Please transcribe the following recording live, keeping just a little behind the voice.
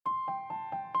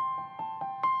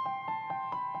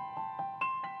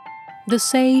The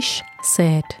sage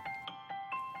said,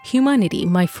 "Humanity,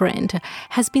 my friend,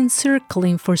 has been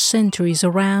circling for centuries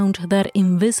around that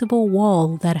invisible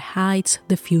wall that hides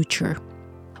the future,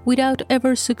 without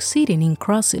ever succeeding in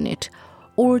crossing it,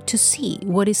 or to see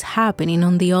what is happening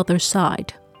on the other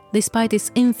side, despite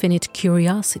its infinite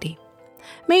curiosity.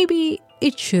 Maybe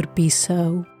it should be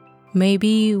so.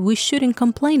 Maybe we shouldn't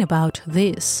complain about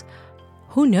this.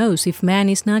 Who knows if man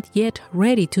is not yet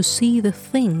ready to see the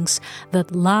things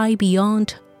that lie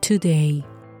beyond today?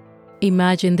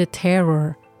 Imagine the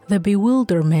terror, the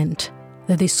bewilderment,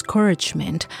 the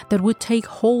discouragement that would take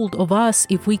hold of us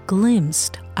if we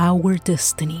glimpsed our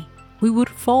destiny. We would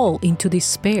fall into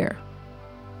despair.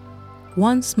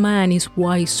 Once man is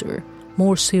wiser,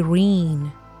 more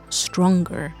serene,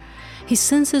 stronger, his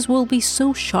senses will be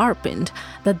so sharpened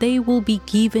that they will be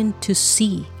given to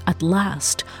see at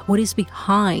last what is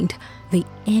behind the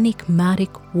enigmatic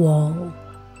wall."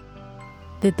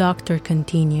 The doctor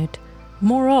continued,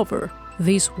 "Moreover,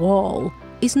 this wall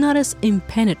is not as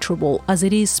impenetrable as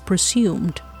it is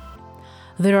presumed.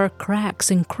 There are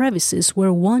cracks and crevices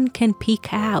where one can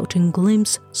peek out and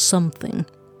glimpse something.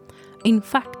 In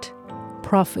fact,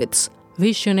 prophets,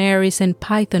 visionaries, and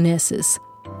pythonesses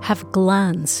have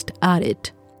glanced at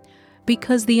it.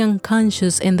 Because the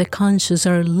unconscious and the conscious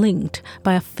are linked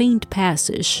by a faint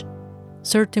passage,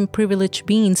 certain privileged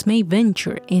beings may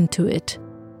venture into it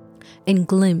and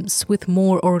glimpse with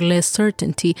more or less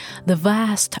certainty the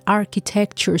vast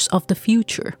architectures of the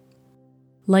future.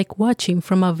 Like watching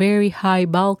from a very high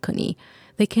balcony,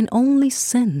 they can only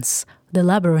sense the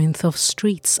labyrinth of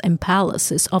streets and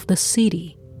palaces of the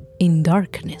city in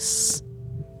darkness."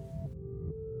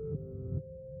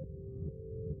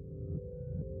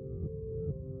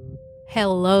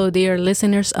 Hello, dear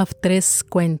listeners of Tres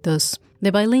Cuentos,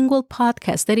 the bilingual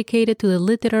podcast dedicated to the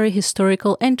literary,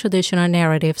 historical, and traditional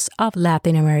narratives of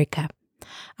Latin America.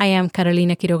 I am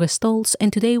Carolina Quiroga Stolz,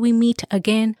 and today we meet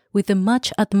again with the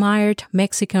much-admired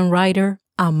Mexican writer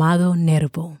Amado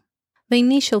Nervo. The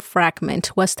initial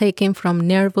fragment was taken from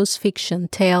Nervo's fiction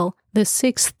tale, The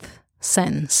Sixth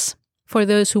Sense. For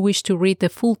those who wish to read the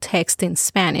full text in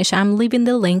Spanish, I'm leaving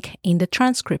the link in the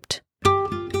transcript.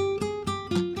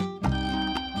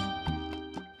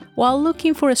 While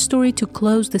looking for a story to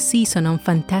close the season on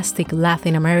fantastic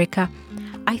Latin America,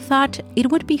 I thought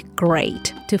it would be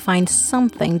great to find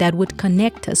something that would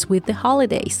connect us with the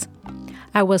holidays.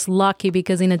 I was lucky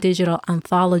because in a digital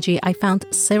anthology I found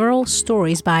several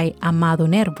stories by Amado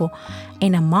Nervo,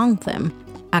 and among them,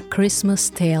 a Christmas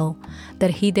tale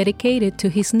that he dedicated to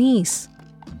his niece.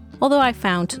 Although I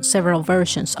found several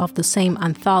versions of the same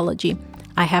anthology,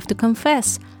 I have to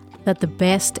confess that the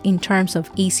best in terms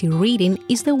of easy reading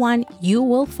is the one you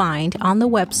will find on the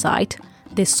website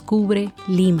Descubre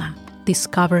Lima,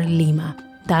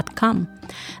 discoverlima.com.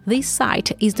 This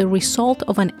site is the result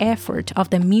of an effort of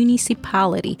the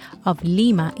municipality of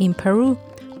Lima in Peru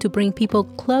to bring people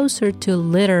closer to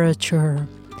literature.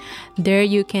 There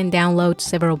you can download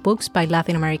several books by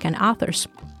Latin American authors.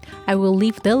 I will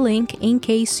leave the link in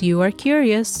case you are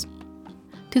curious.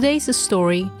 Today's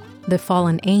story, The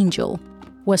Fallen Angel,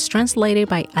 was translated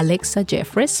by Alexa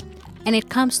Jeffries, and it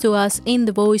comes to us in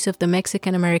the voice of the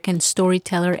Mexican-American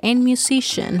storyteller and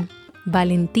musician,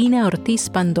 Valentina Ortiz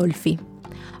Pandolfi.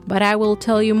 But I will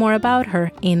tell you more about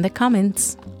her in the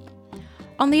comments.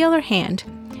 On the other hand,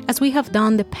 as we have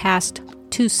done the past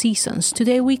 2 seasons,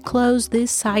 today we close this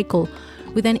cycle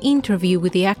with an interview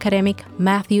with the academic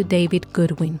Matthew David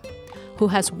Goodwin, who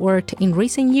has worked in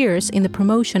recent years in the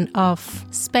promotion of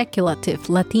speculative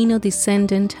Latino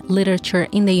descendant literature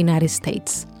in the United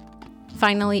States.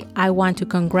 Finally, I want to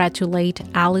congratulate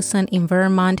Allison in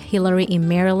Vermont, Hillary in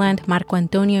Maryland, Marco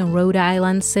Antonio in Rhode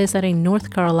Island, Cesar in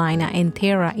North Carolina, and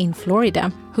Tara in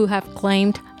Florida, who have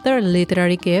claimed their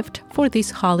literary gift for this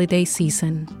holiday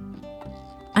season.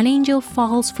 An angel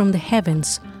falls from the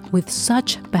heavens with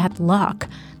such bad luck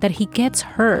that he gets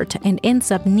hurt and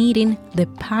ends up needing the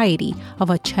piety of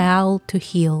a child to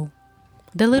heal.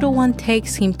 The little one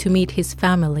takes him to meet his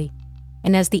family,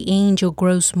 and as the angel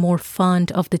grows more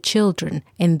fond of the children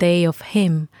and they of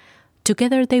him,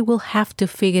 together they will have to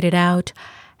figure it out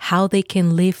how they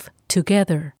can live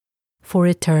together for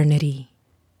eternity.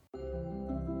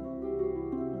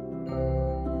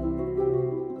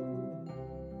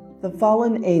 The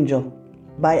Fallen Angel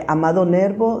by Amado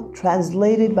Nervo,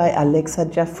 translated by Alexa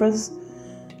Jeffries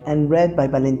and read by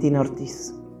Valentina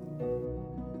Ortiz.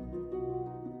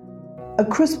 A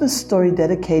Christmas story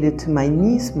dedicated to my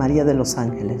niece Maria de los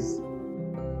Angeles.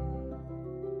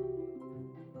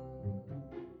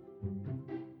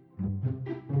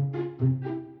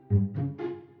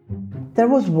 There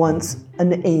was once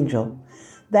an angel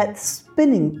that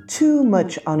spinning too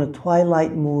much on a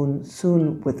twilight moon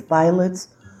soon with violets,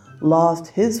 lost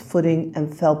his footing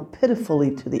and fell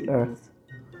pitifully to the earth.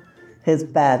 His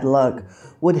bad luck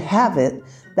would have it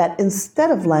that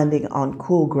instead of landing on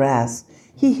cool grass,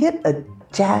 he hit a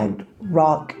jagged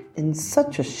rock in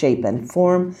such a shape and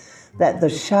form that the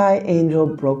shy angel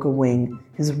broke a wing,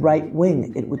 his right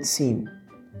wing, it would seem.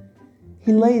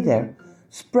 He lay there,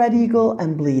 spread-eagle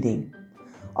and bleeding.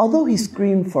 Although he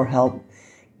screamed for help,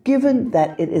 given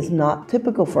that it is not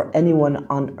typical for anyone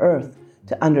on earth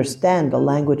to understand the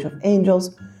language of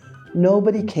angels,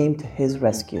 nobody came to his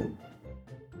rescue.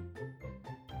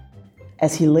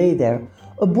 As he lay there,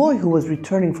 a boy who was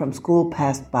returning from school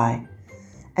passed by,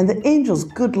 and the angel's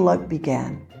good luck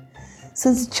began.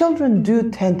 Since children do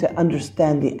tend to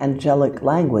understand the angelic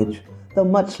language, though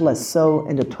much less so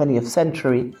in the 20th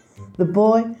century, the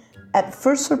boy, at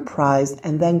first surprised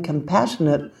and then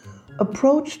compassionate,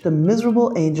 approached the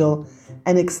miserable angel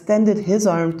and extended his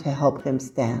arm to help him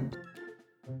stand.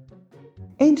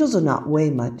 Angels do not weigh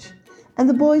much, and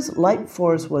the boy's light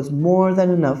force was more than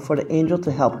enough for the angel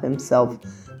to help himself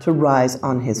to rise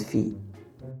on his feet.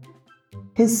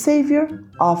 His Savior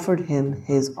offered him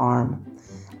his arm,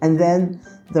 and then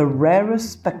the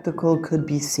rarest spectacle could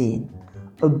be seen: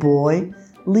 a boy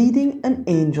leading an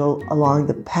angel along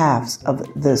the paths of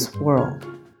this world.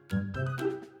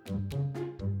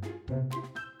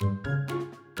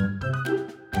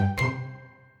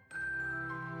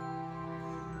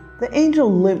 The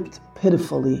angel limped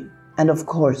pitifully, and of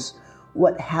course,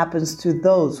 what happens to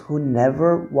those who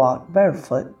never walk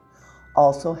barefoot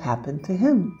also happened to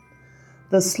him.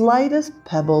 The slightest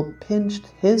pebble pinched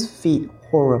his feet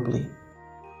horribly.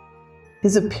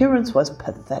 His appearance was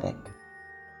pathetic.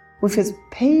 With his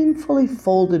painfully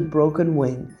folded broken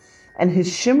wing and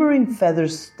his shimmering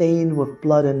feathers stained with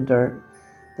blood and dirt,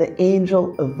 the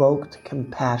angel evoked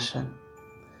compassion.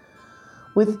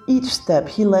 With each step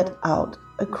he let out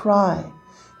a cry.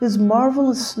 His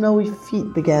marvelous snowy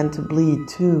feet began to bleed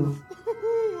too.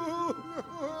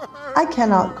 "I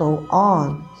cannot go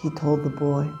on," he told the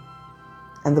boy.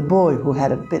 And the boy, who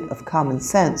had a bit of common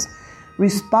sense,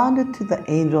 responded to the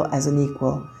angel as an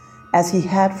equal, as he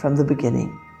had from the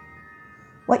beginning.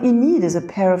 "What you need is a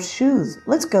pair of shoes.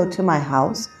 Let's go to my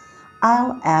house.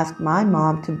 I'll ask my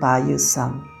mom to buy you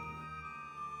some."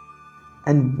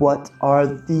 "And what are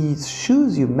these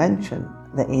shoes you mention?"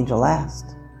 the angel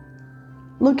asked.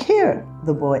 "Look here,"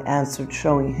 the boy answered,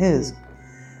 showing his.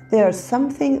 "They are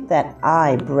something that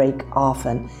I break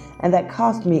often, and that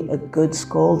cost me a good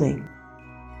scolding."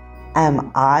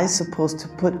 "Am I supposed to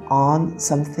put on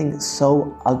something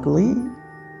so ugly?"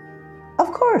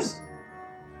 "Of course,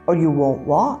 or you won't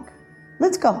walk.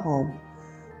 Let's go home.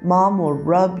 Mom will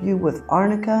rub you with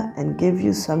arnica and give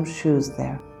you some shoes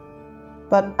there."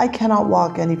 "But I cannot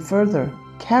walk any further.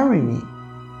 Carry me."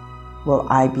 "Will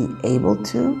I be able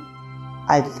to?"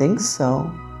 "I think so."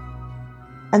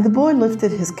 And the boy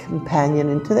lifted his companion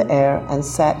into the air and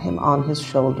sat him on his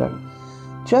shoulder,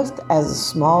 just as a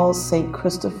small Saint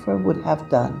Christopher would have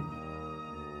done.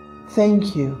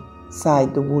 "Thank you,"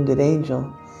 sighed the wounded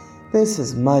angel. "This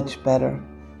is much better.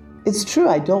 It's true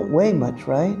I don't weigh much,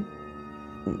 right?"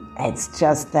 "It's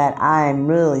just that I'm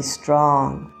really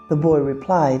strong," the boy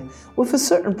replied, with a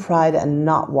certain pride and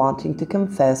not wanting to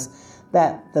confess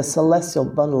that the celestial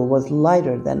bundle was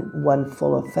lighter than one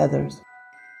full of feathers.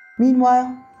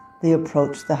 Meanwhile, they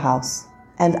approached the house,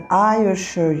 and I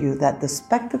assure you that the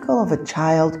spectacle of a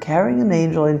child carrying an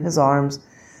angel in his arms,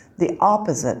 the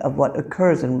opposite of what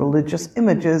occurs in religious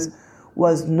images,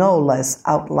 was no less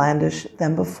outlandish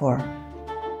than before.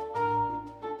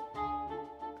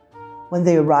 When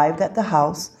they arrived at the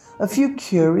house, a few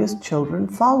curious children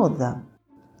followed them.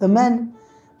 The men,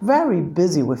 very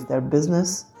busy with their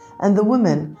business, and the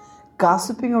women,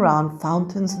 gossiping around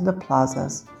fountains in the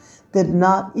plazas, did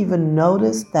not even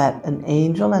notice that an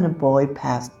angel and a boy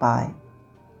passed by.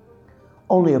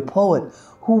 Only a poet,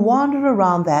 who wandered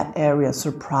around that area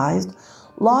surprised,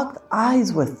 locked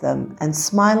eyes with them and,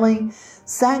 smiling,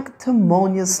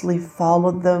 sanctimoniously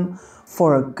followed them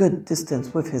for a good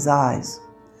distance with his eyes.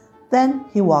 Then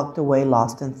he walked away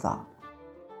lost in thought.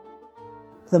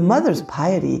 The mother's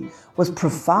piety was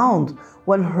profound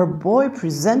when her boy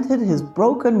presented his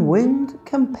broken-winged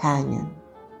companion.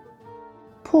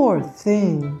 "Poor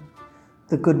thing,"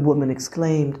 the good woman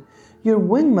exclaimed. "Your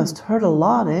wing must hurt a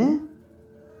lot, eh?"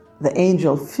 The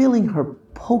angel, feeling her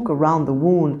poke around the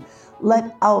wound,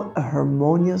 let out a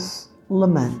harmonious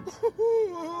lament.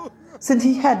 Since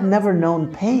he had never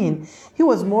known pain, he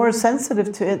was more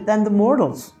sensitive to it than the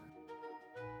mortals.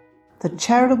 The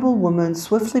charitable woman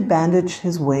swiftly bandaged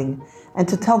his wing, and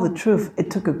to tell the truth,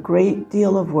 it took a great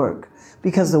deal of work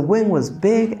because the wing was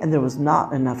big and there was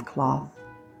not enough cloth.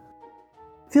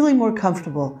 Feeling more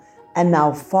comfortable, and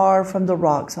now far from the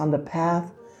rocks on the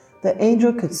path, the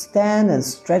angel could stand and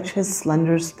stretch his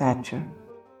slender stature.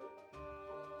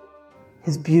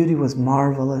 His beauty was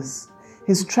marvelous.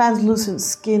 His translucent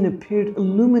skin appeared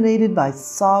illuminated by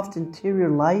soft interior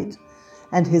light,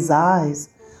 and his eyes,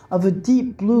 of a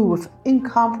deep blue with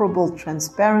incomparable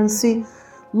transparency,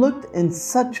 looked in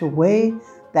such a way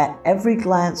that every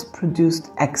glance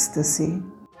produced ecstasy.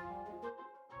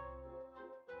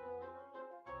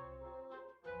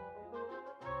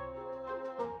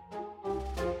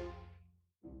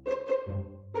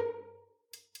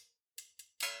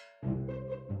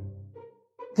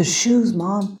 The shoes,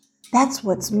 Mom. That's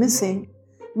what's missing.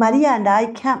 Maria and I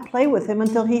can't play with him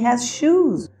until he has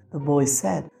shoes, the boy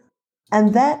said.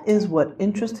 And that is what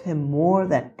interested him more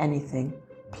than anything,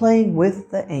 playing with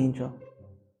the angel.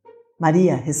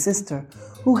 Maria, his sister,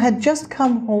 who had just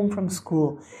come home from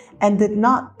school and did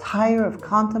not tire of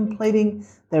contemplating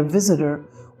their visitor,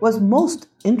 was most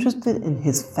interested in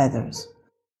his feathers.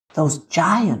 Those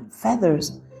giant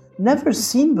feathers, never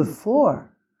seen before.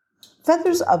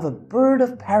 Feathers of a bird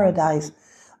of paradise,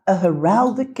 a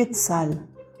heraldic quetzal,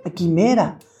 a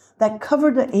chimera that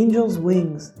covered the angel's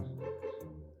wings.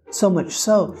 So much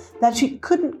so that she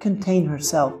couldn't contain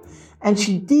herself, and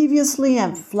she deviously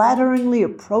and flatteringly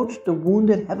approached the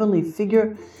wounded heavenly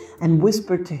figure and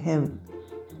whispered to him,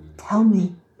 "Tell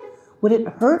me, would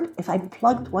it hurt if I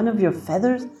plucked one of your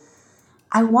feathers?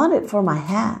 I want it for my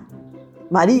hat."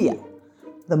 "Maria,"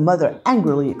 the mother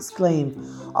angrily exclaimed,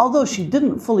 although she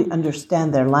didn't fully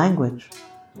understand their language.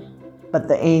 But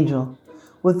the angel,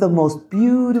 with the most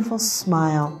beautiful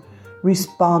smile,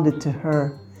 responded to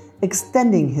her,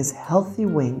 extending his healthy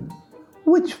wing.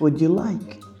 "Which would you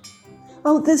like?"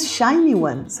 "Oh, this shiny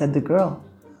one," said the girl.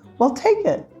 "Well, take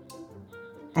it."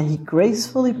 And he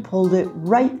gracefully pulled it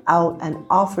right out and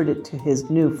offered it to his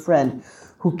new friend,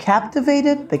 who,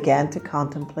 captivated, began to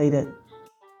contemplate it.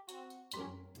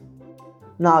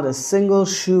 Not a single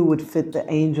shoe would fit the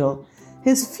angel.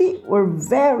 His feet were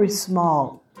very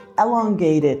small,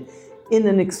 elongated, in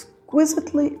an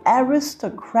exquisitely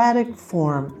aristocratic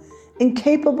form,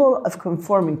 incapable of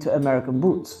conforming to American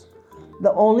boots,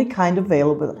 the only kind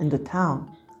available in the town.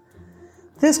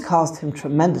 This caused him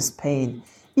tremendous pain,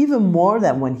 even more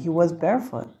than when he was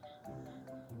barefoot.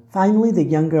 Finally, the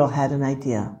young girl had an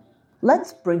idea.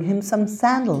 "Let's bring him some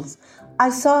sandals.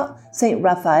 I saw St.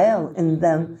 Raphael in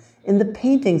them in the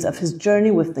paintings of his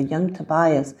journey with the young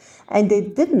Tobias, and they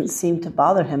didn't seem to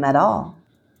bother him at all."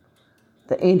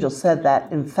 The angel said that,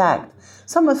 in fact,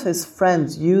 some of his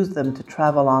friends used them to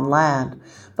travel on land,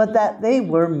 but that they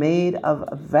were made of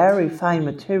a very fine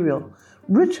material,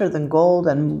 richer than gold,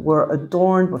 and were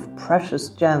adorned with precious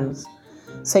gems.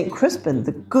 St. Crispin,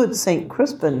 the good St.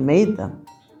 Crispin, made them.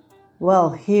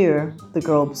 "Well, here," the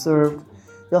girl observed,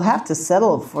 "you'll have to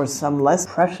settle for some less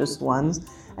precious ones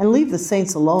and leave the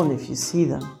saints alone if you see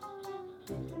them."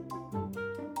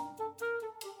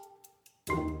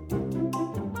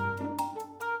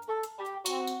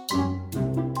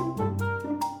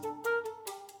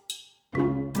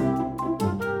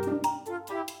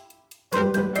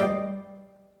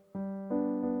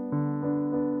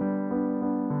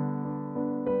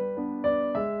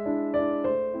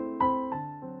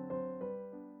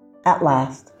 At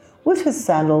last, with his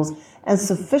sandals and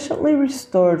sufficiently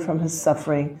restored from his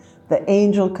suffering, the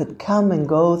angel could come and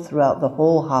go throughout the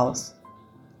whole house.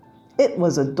 It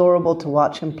was adorable to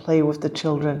watch him play with the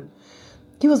children.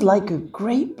 He was like a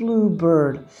great blue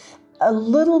bird, a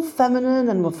little feminine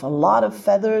and with a lot of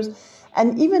feathers,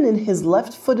 and even in his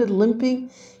left-footed limping,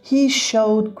 he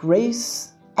showed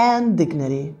grace and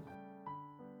dignity.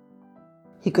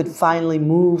 He could finally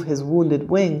move his wounded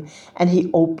wing, and he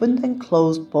opened and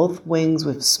closed both wings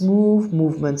with smooth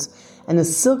movements and a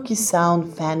silky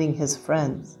sound fanning his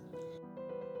friends.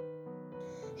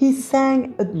 He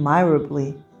sang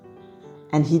admirably,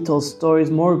 and he told stories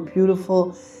more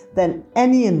beautiful than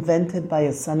any invented by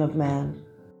a son of man.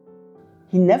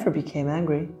 He never became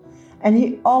angry, and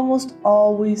he almost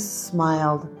always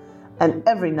smiled, and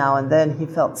every now and then he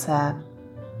felt sad.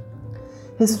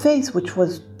 His face, which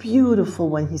was beautiful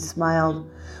when he smiled,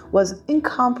 was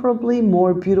incomparably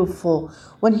more beautiful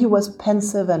when he was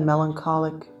pensive and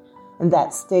melancholic. In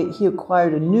that state, he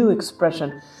acquired a new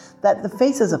expression that the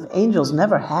faces of angels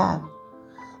never had.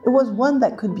 It was one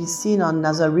that could be seen on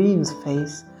Nazarene's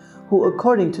face, who,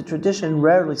 according to tradition,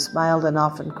 rarely smiled and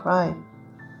often cried.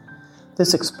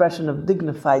 This expression of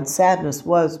dignified sadness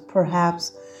was,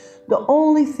 perhaps, the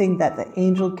only thing that the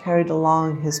angel carried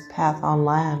along his path on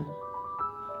land.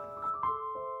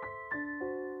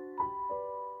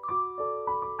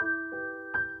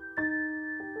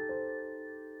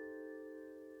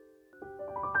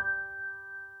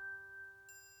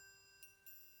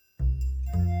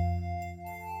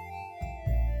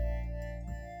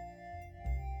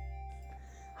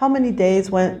 How many days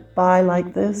went by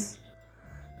like this?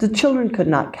 The children could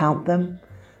not count them.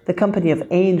 The company of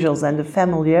angels and the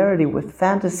familiarity with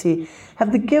fantasy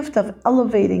have the gift of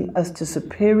elevating us to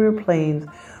superior planes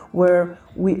where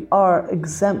we are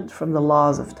exempt from the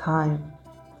laws of time.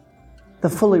 The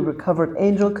fully recovered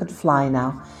angel could fly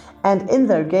now, and in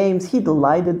their games he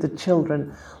delighted the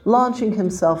children, launching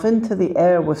himself into the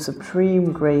air with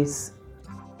supreme grace.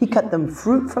 He cut them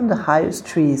fruit from the highest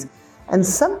trees, and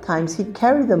sometimes he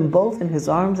carried them both in his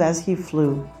arms as he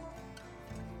flew.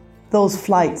 Those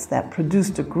flights that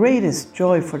produced the greatest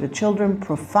joy for the children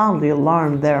profoundly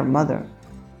alarmed their mother.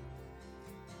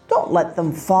 "Don't let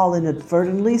them fall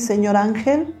inadvertently, Señor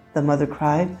Ángel," the mother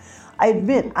cried. "I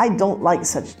admit I don't like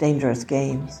such dangerous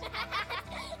games."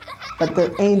 But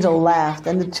the angel laughed,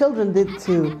 and the children did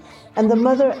too, and the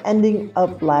mother ending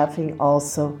up laughing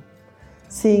also,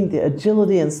 seeing the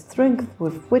agility and strength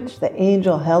with which the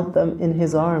angel held them in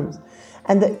his arms,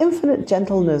 and the infinite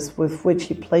gentleness with which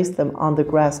he placed them on the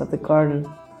grass of the garden.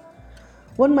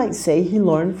 One might say he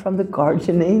learned from the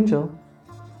guardian angel.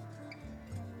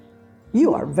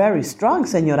 "You are very strong,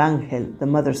 Señor Ángel," the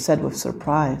mother said with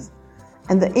surprise.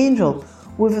 And the angel,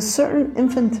 with a certain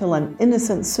infantile and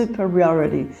innocent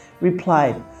superiority,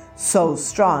 replied, "So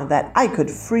strong that I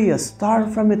could free a star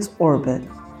from its orbit."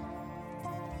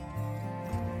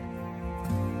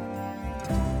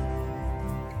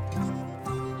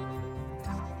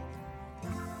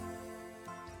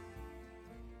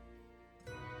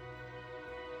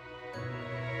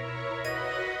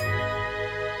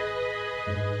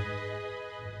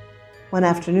 One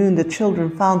afternoon, the children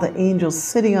found the angel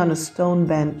sitting on a stone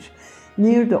bench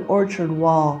near the orchard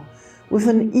wall with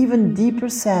an even deeper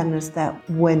sadness than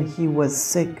when he was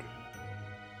sick.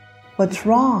 "What's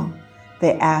wrong?"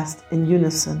 they asked in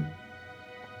unison.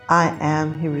 "I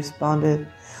am," he responded.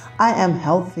 "I am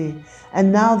healthy,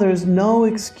 and now there is no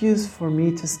excuse for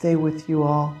me to stay with you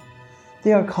all.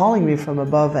 They are calling me from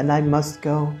above, and I must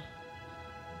go."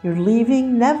 "You're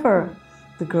leaving? Never,"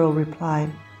 the girl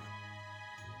replied.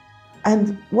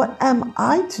 "And what am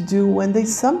I to do when they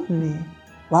summon me?"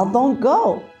 "Well, don't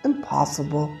go."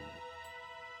 "Impossible."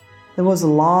 There was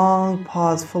a long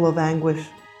pause full of anguish.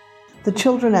 The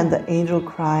children and the angel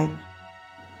cried.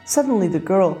 Suddenly the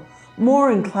girl,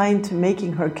 more inclined to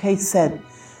making her case, said,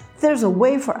 "There's a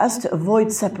way for us to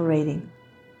avoid separating."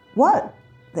 "What?"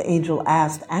 the angel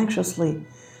asked anxiously.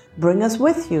 "Bring us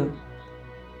with you."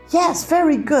 "Yes,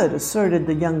 very good," asserted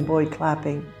the young boy,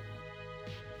 clapping.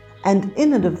 And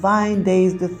in a divine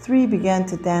daze, the three began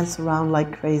to dance around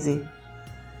like crazy.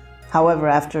 However,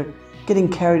 after getting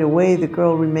carried away, the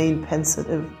girl remained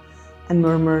pensive and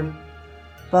murmured,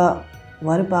 "But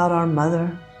what about our mother?"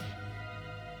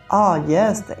 "Ah,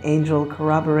 yes," the angel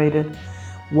corroborated.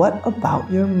 "What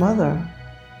about your mother?"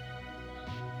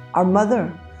 "Our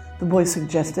mother," the boy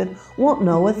suggested, "won't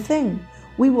know a thing.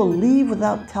 We will leave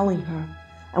without telling her,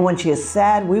 and when she is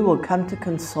sad, we will come to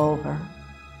console her."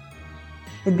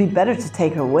 "It'd be better to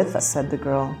take her with us," said the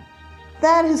girl.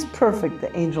 "That is perfect,"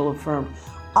 the angel affirmed.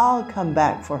 "I'll come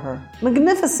back for her."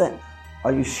 "Magnificent!"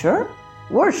 "Are you sure?"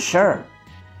 "We're sure."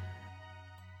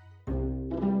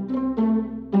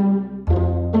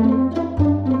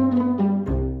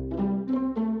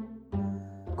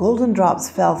 Golden drops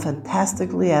fell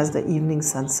fantastically as the evening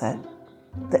sunset.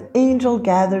 The angel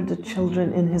gathered the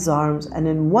children in his arms, and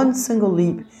in one single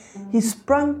leap, he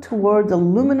sprung toward the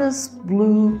luminous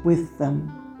blue with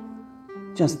them.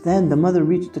 Just then, the mother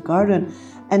reached the garden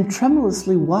and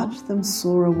tremulously watched them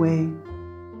soar away.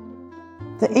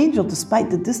 The angel, despite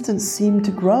the distance, seemed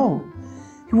to grow.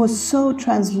 He was so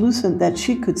translucent that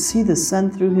she could see the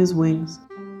sun through his wings.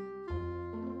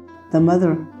 The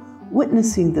mother,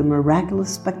 witnessing the miraculous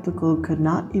spectacle, could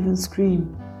not even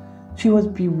scream. She was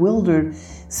bewildered,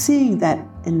 seeing that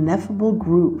ineffable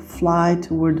group fly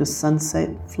toward the sunset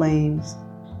flames.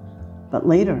 But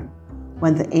later,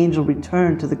 when the angel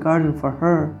returned to the garden for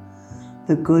her,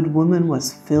 the good woman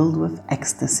was filled with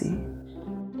ecstasy.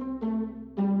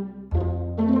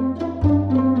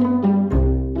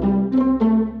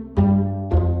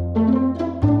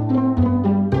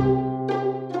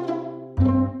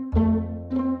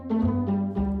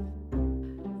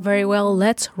 Very well,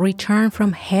 let's return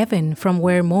from heaven, from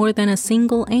where more than a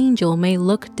single angel may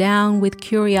look down with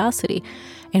curiosity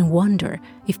and wonder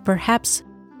if perhaps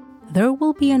there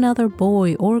will be another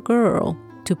boy or girl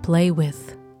to play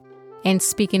with. And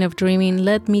speaking of dreaming,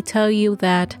 let me tell you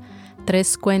that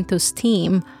Tres Cuentos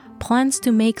team plans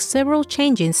to make several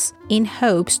changes in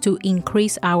hopes to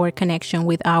increase our connection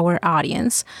with our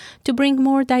audience, to bring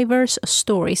more diverse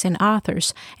stories and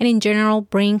authors, and in general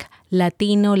bring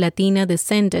Latina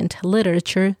descendant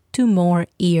literature to more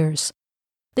ears.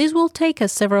 This will take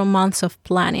us several months of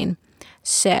planning.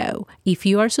 So, if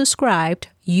you are subscribed,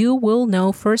 you will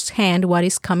know firsthand what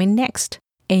is coming next,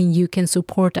 and you can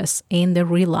support us in the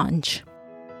relaunch.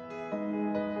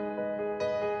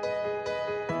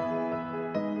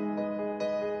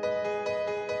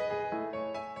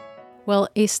 Well,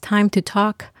 it's time to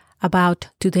talk about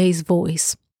today's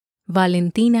voice,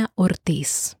 Valentina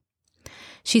Ortiz.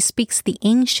 She speaks the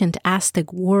ancient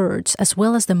Aztec words as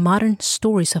well as the modern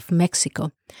stories of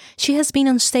Mexico. She has been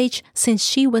on stage since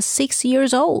she was 6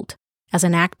 years old. As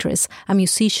an actress, a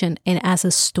musician, and as a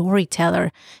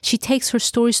storyteller, she takes her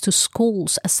stories to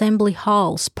schools, assembly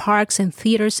halls, parks, and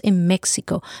theaters in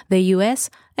Mexico, the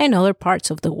U.S., and other parts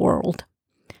of the world.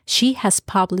 She has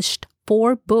published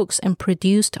 4 books and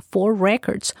produced 4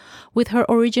 records with her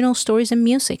original stories and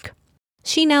music.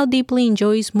 She now deeply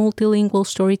enjoys multilingual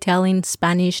storytelling,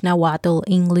 Spanish, Nahuatl,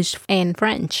 English, and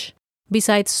French.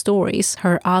 Besides stories,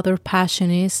 her other passion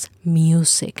is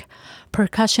music,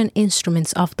 percussion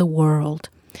instruments of the world.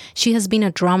 She has been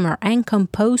a drummer and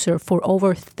composer for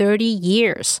over 30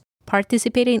 years,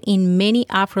 participating in many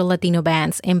Afro-Latino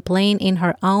bands and playing in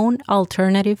her own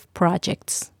alternative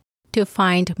projects. To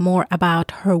find more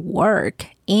about her work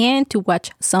and to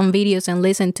watch some videos and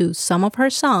listen to some of her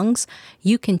songs,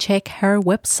 you can check her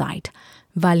website,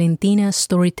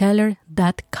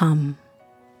 valentinastoryteller.com.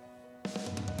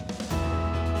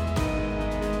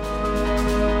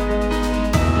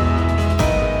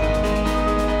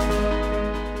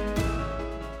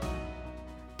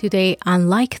 Today,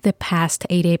 unlike the past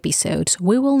 8 episodes,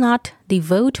 we will not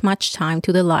devote much time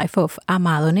to the life of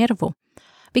Amado Nervo,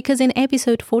 because in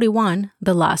episode 41,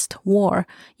 The Last War,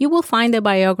 you will find a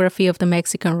biography of the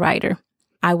Mexican writer.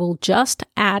 I will just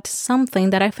add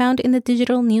something that I found in the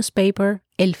digital newspaper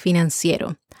El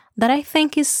Financiero that I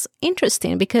think is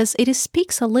interesting because it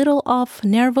speaks a little of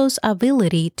Nervo's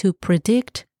ability to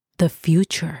predict the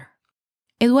future.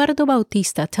 Eduardo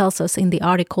Bautista tells us in the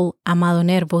article Amado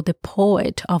Nervo, the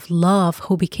poet of love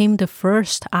who became the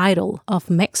first idol of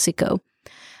Mexico,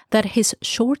 that his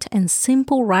short and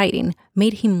simple writing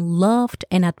made him loved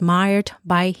and admired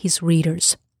by his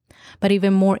readers. But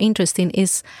even more interesting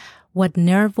is what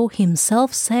Nervo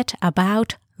himself said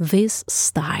about this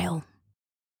style.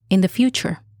 In the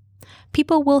future,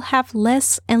 people will have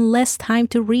less and less time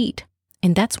to read,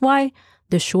 and that's why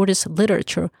the shortest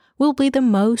literature will be the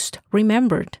most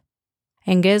remembered.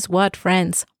 And guess what,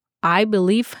 friends? I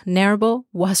believe Nervo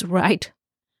was right.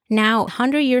 Now,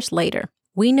 100 years later,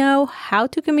 we know how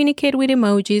to communicate with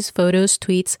emojis, photos,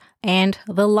 tweets, and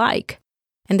the like.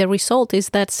 And the result is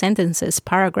that sentences,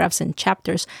 paragraphs, and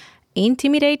chapters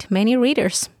intimidate many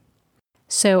readers.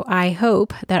 So I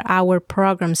hope that our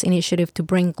program's initiative to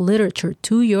bring literature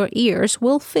to your ears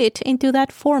will fit into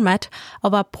that format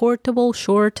of a portable,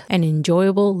 short, and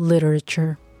enjoyable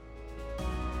literature.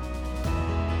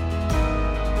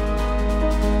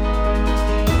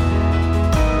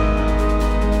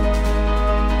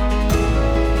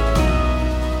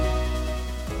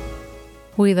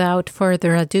 Without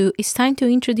further ado, it's time to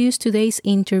introduce today's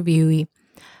interviewee.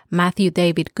 Matthew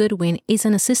David Goodwin is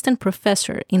an assistant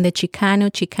professor in the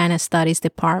Chicano-Chicana Studies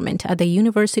Department at the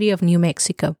University of New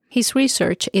Mexico. His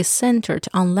research is centered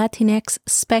on Latinx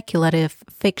speculative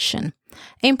fiction,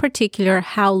 in particular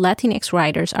how Latinx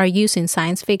writers are using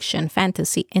science fiction,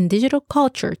 fantasy, and digital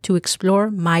culture to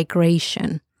explore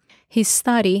migration. His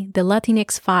study, The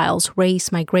Latinx Files,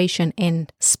 Race, Migration, and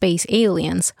Space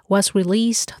Aliens, was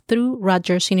released through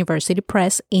Rutgers University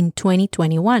Press in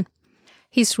 2021.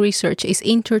 His research is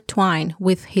intertwined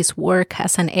with his work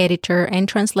as an editor and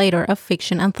translator of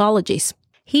fiction anthologies.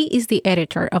 He is the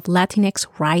editor of Latinx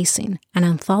Rising, an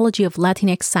anthology of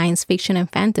Latinx science fiction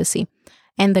and fantasy,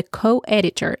 and the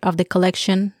co-editor of the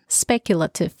collection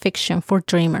Speculative Fiction for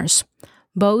Dreamers,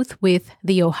 both with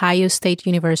the Ohio State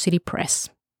University Press.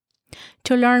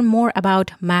 To learn more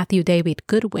about Matthew David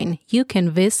Goodwin, you can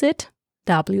visit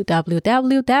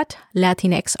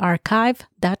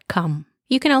www.latinxarchive.com.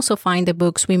 You can also find the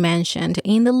books we mentioned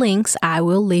in the links I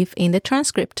will leave in the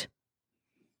transcript.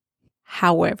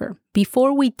 However,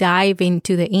 before we dive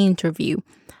into the interview,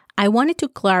 I wanted to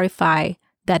clarify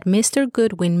that Mr.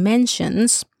 Goodwin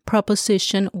mentions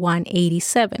Proposition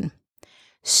 187.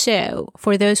 So,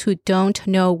 for those who don't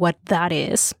know what that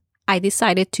is, I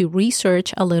decided to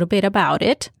research a little bit about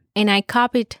it And I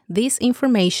copied this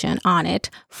information on it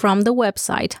from the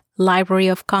website Library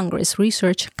of Congress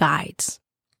Research Guides.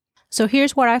 So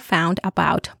here's what I found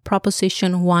about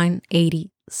Proposition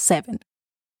 187.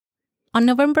 On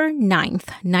November 9th,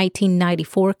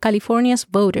 1994, California's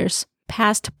voters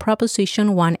passed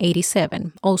Proposition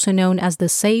 187, also known as the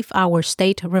Save Our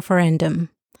State referendum,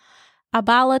 a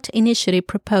ballot initiative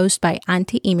proposed by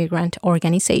anti-immigrant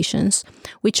organizations,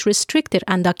 which restricted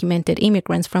undocumented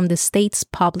immigrants from the state's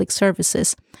public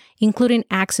services, including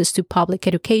access to public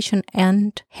education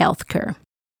and health care.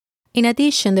 In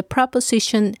addition, the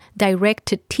proposition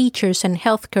directed teachers and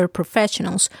healthcare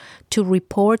professionals to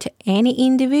report any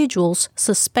individuals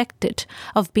suspected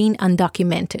of being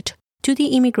undocumented to the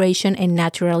Immigration and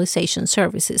Naturalization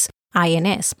Services,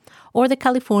 INS, or the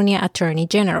California Attorney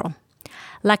General.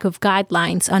 Lack of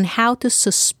guidelines on how to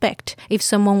suspect if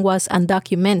someone was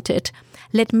undocumented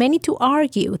led many to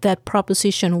argue that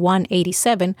Proposition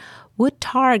 187 would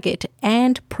target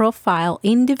and profile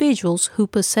individuals who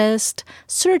possessed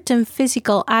certain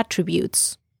physical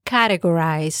attributes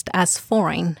categorized as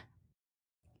foreign.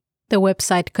 The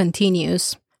website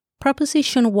continues.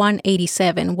 Proposition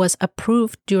 187 was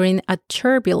approved during a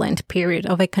turbulent period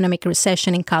of economic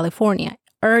recession in California,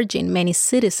 urging many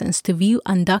citizens to view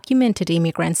undocumented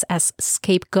immigrants as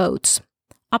scapegoats.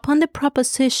 Upon the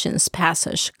proposition's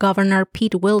passage, Governor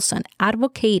Pete Wilson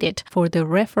advocated for the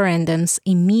referendum's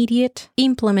immediate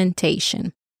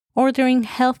implementation, ordering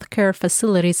healthcare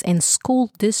facilities and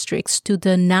school districts to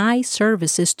deny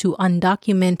services to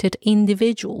undocumented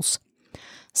individuals.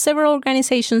 Several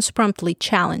organizations promptly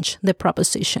challenged the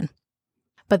proposition.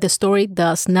 But the story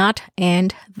does not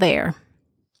end there.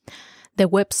 The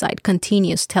website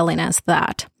continues telling us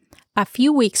that a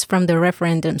few weeks from the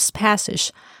referendum's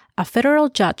passage, a federal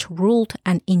judge ruled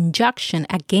an injunction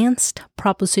against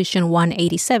Proposition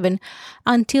 187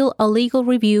 until a legal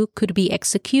review could be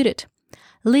executed,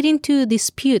 leading to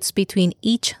disputes between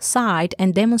each side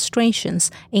and demonstrations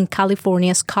in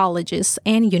California's colleges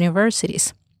and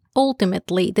universities.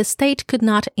 Ultimately, the state could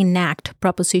not enact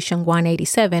Proposition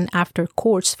 187 after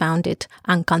courts found it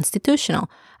unconstitutional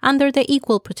under the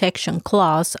Equal Protection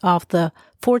Clause of the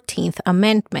 14th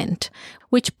Amendment,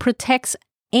 which protects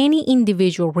any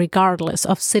individual regardless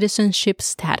of citizenship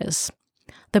status.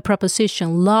 The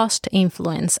proposition lost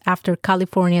influence after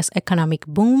California's economic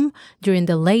boom during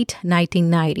the late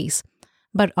 1990s,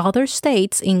 but other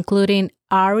states, including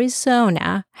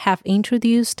Arizona, have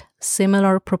introduced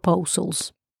similar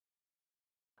proposals.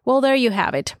 Well, there you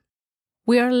have it.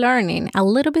 We are learning a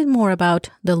little bit more about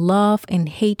the love and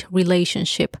hate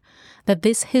relationship that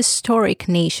this historic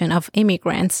nation of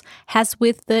immigrants has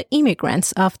with the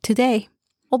immigrants of today.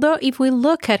 Although if we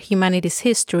look at humanity's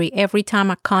history, every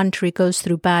time a country goes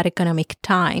through bad economic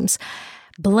times,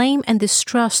 blame and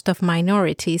distrust of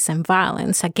minorities and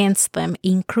violence against them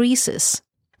increases,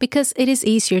 because it is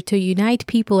easier to unite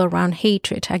people around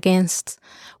hatred against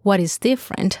what is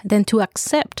different than to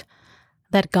accept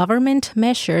that government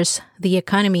measures, the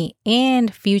economy,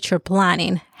 and future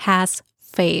planning has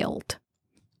failed.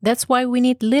 That's why we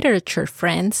need literature,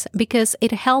 friends, because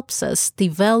it helps us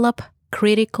develop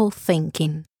critical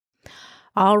thinking.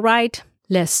 All right,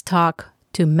 let's talk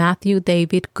to Matthew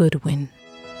David Goodwin.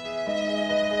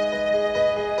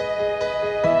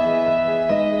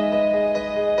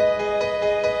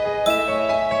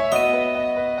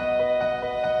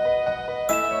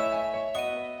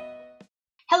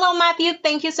 Hello, Matthew.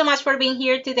 Thank you so much for being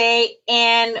here today.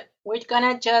 And we're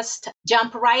going to just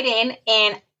jump right in.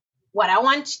 And what I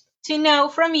want to know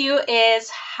from you is,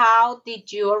 how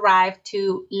did you arrive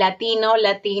to Latino,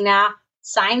 Latina,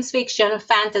 science fiction,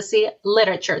 fantasy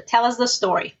literature? Tell us the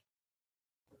story.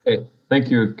 Okay. Thank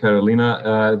you,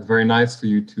 Carolina. Very nice for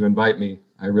you to invite me.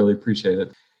 I really appreciate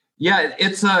it. Yeah,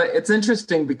 it's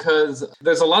interesting because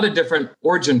there's a lot of different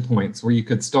origin points where you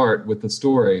could start with the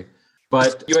story.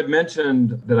 But you had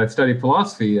mentioned that I studied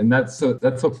philosophy, and that's a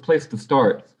place to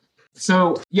start.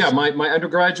 So, yeah, my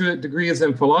undergraduate degree is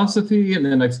in philosophy, and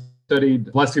then I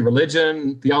studied philosophy,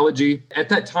 religion, theology. At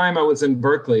that time, I was in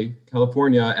Berkeley,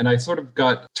 California, and I sort of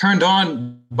got turned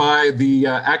on by the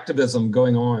activism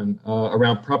going on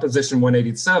around Proposition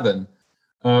 187,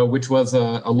 which was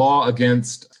a law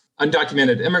against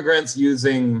undocumented immigrants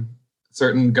using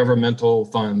certain governmental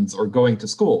funds or going to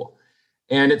school.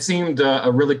 And it seemed a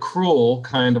really cruel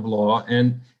kind of law.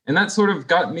 And that sort of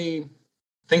got me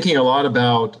thinking a lot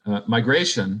about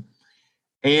migration.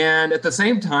 And at the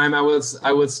same time, I was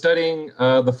studying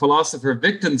the philosopher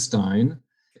Wittgenstein.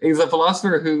 He's a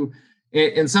philosopher who,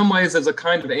 in some ways, is a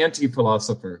kind of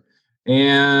anti-philosopher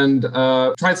and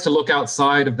tries to look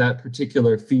outside of that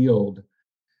particular field.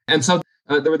 And so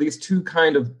there were these two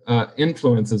kind of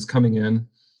influences coming in.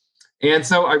 And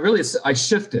so I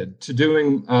shifted to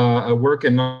doing work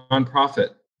in nonprofit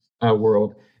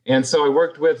world. And so I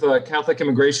worked with Catholic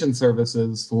Immigration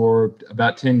Services for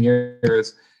about 10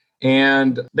 years.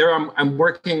 And there I'm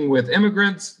working with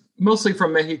immigrants, mostly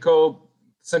from Mexico,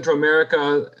 Central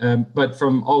America, but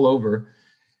from all over.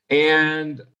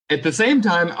 And at the same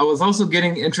time, I was also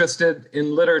getting interested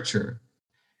in literature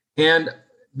and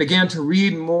began to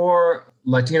read more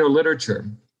Latino literature.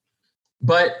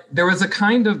 But there was a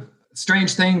kind of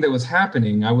strange thing that was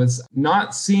happening. I was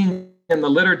not seeing in the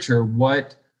literature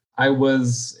what I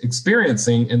was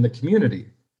experiencing in the community.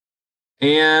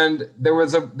 And there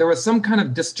was some kind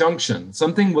of disjunction.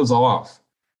 Something was off.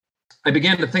 I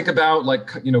began to think about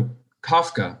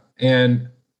Kafka, and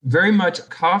very much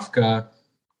Kafka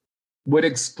would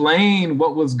explain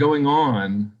what was going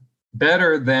on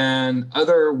better than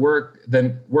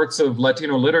works of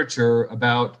Latino literature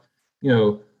about,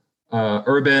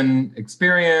 urban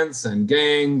experience and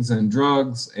gangs and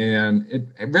drugs. And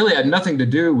it really had nothing to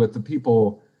do with the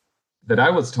people that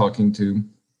I was talking to.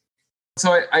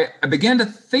 So I began to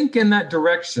think in that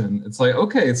direction. It's like,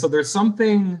 okay, so there's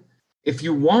something, if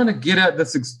you want to get at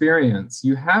this experience,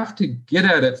 you have to get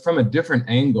at it from a different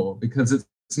angle, because it's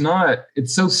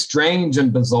so strange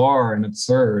and bizarre and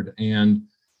absurd. And,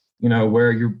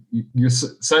 where you're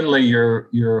suddenly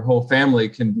your whole family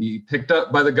can be picked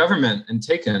up by the government and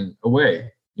taken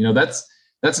away. That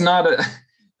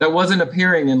wasn't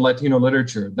appearing in Latino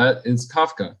literature. That is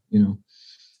Kafka,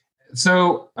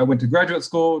 So I went to graduate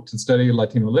school to study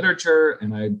Latino literature,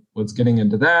 and I was getting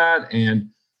into that. And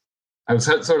I was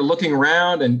sort of looking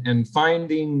around and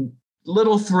finding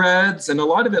little threads, and a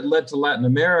lot of it led to Latin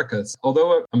America.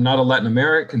 Although I'm not a Latin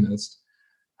Americanist,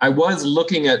 I was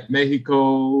looking at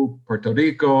Mexico, Puerto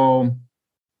Rico,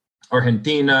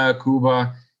 Argentina,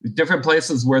 Cuba, different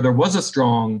places where there was a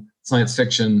strong science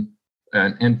fiction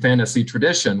and fantasy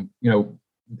tradition,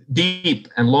 deep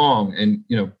and long and,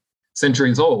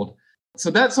 centuries old. So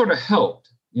that sort of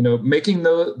helped, making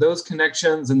those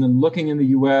connections and then looking in the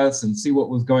US and see what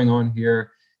was going on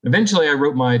here. Eventually, I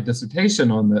wrote my dissertation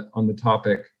on the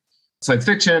topic, science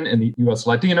fiction in the US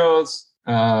Latinos,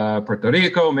 Puerto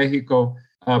Rico, Mexico,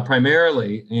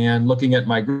 primarily, and looking at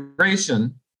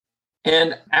migration.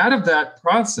 And out of that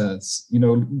process,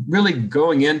 really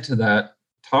going into that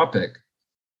topic,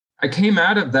 I came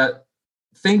out of that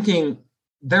thinking,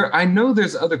 I know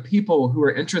there's other people who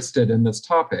are interested in this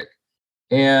topic.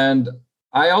 And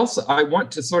I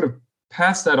want to sort of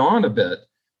pass that on a bit,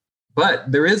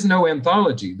 but there is no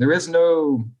anthology. There is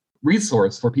no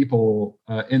resource for people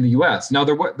in the US. Now,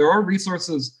 there are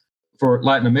resources for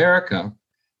Latin America,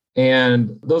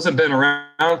 and those have been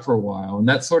around for a while, and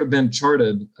that's sort of been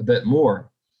charted a bit more.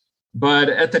 But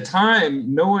at the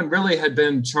time, no one really had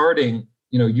been charting,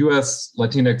 US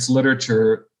Latinx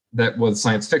literature that was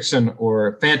science fiction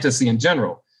or fantasy in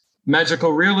general.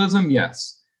 Magical realism,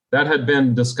 yes, that had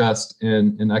been discussed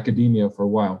in academia for a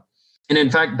while. And in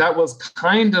fact, that was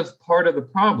kind of part of the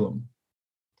problem,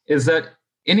 is that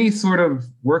any sort of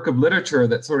work of literature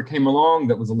that sort of came along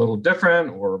that was a little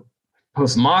different or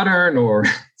postmodern or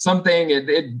something,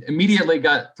 it immediately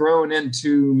got thrown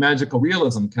into magical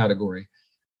realism category,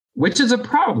 which is a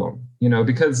problem,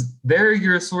 because there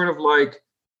you're sort of like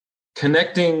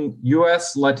connecting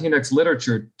US Latinx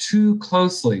literature too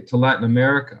closely to Latin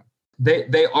America.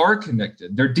 They are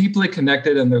connected. They're deeply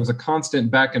connected, and there's a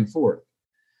constant back and forth.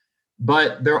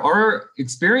 But there are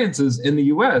experiences in the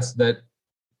US that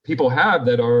people have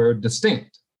that are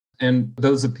distinct, and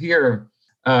those appear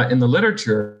in the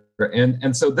literature.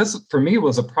 And so this, for me,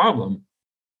 was a problem.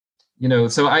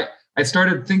 So I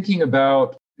started thinking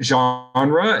about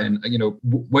genre and,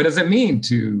 what does it mean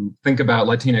to think about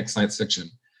Latinx science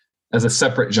fiction as a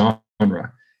separate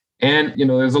genre? And,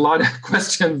 there's a lot of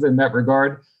questions in that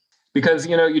regard, because,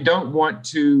 you don't want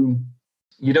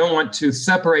to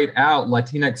separate out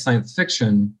Latinx science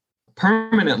fiction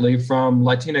permanently from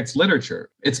Latinx literature.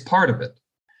 It's part of it.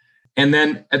 And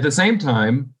then at the same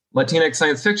time, Latinx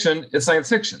science fiction is science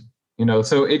fiction,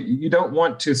 so you don't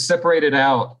want to separate it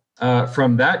out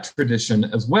from that tradition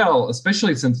as well,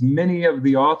 especially since many of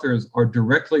the authors are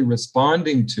directly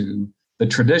responding to the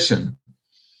tradition.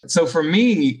 So for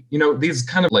me, these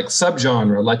kind of like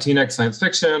subgenre, Latinx science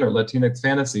fiction or Latinx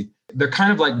fantasy, they're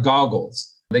kind of like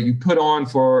goggles that you put on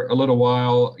for a little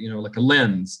while, like a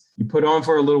lens. You put on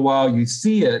for a little while, you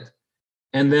see it,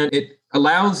 and then it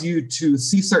allows you to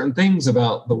see certain things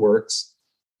about the works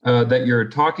that you're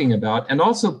talking about, and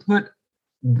also put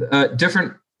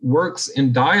different works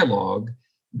in dialogue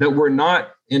that were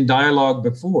not in dialogue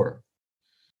before.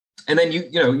 And then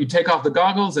you take off the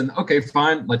goggles and, okay,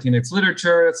 fine, Latinx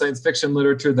literature, science fiction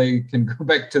literature, they can go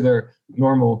back to their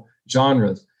normal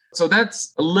genres. So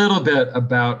that's a little bit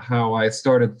about how I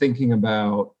started thinking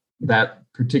about that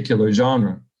particular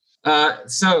genre.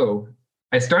 So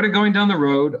I started going down the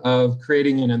road of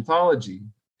creating an anthology.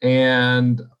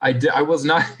 And I was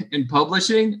not in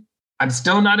publishing. I'm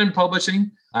still not in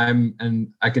publishing. I'm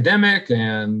an academic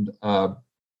and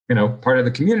part of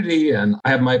the community, and I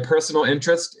have my personal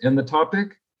interest in the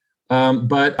topic,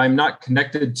 but I'm not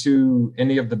connected to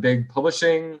any of the big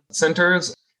publishing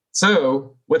centers.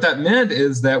 So what that meant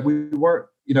is that we weren't,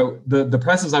 the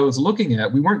presses I was looking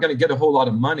at, we weren't going to get a whole lot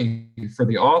of money for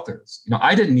the authors.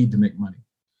 I didn't need to make money,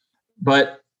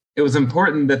 but it was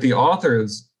important that the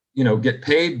authors, get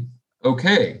paid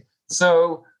okay.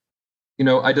 So,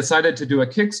 I decided to do a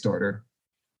Kickstarter,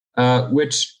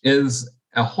 which is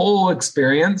a whole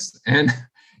experience and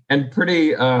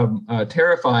pretty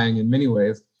terrifying in many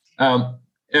ways,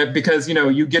 because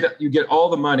you get all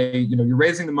the money. You're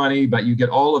raising the money, but you get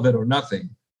all of it or nothing,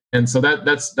 and so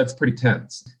that's pretty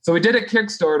tense. So we did a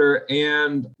Kickstarter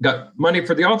and got money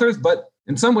for the authors, but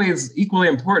in some ways, equally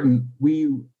important,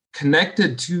 we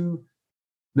connected to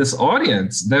this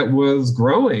audience that was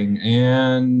growing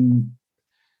and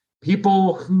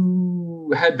people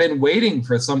who had been waiting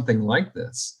for something like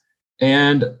this.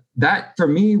 And that for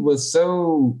me was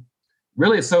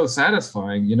really so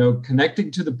satisfying, connecting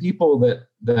to the people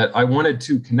that I wanted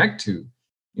to connect to,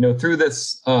 through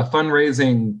this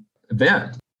fundraising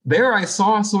event. There I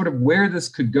saw sort of where this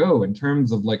could go in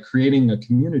terms of like creating a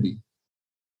community.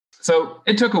 So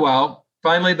it took a while.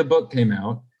 Finally, the book came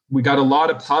out. We got a lot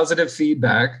of positive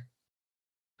feedback.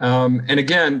 And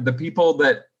again, the people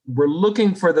that were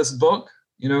looking for this book,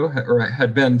 or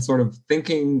had been sort of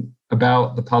thinking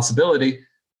about the possibility,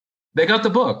 they got the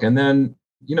book. And then,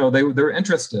 they were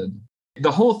interested.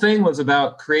 The whole thing was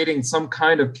about creating some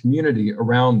kind of community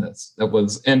around this that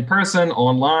was in person,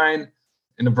 online,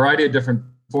 in a variety of different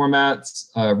formats,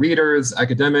 readers,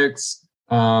 academics,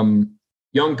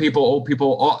 young people, old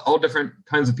people, all different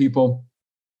kinds of people.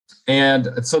 And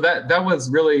so that was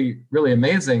really, really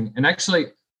amazing. And actually,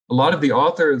 a lot of the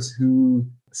authors who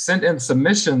sent in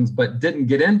submissions but didn't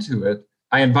get into it,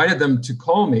 I invited them to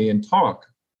call me and talk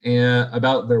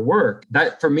about their work.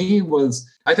 That for me was,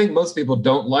 I think most people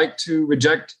don't like to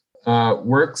reject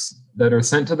works that are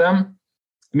sent to them.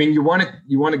 I mean, you want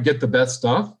to get the best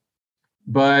stuff,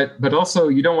 but also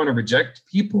you don't want to reject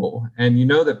people, and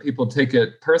that people take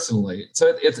it personally.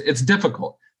 So it's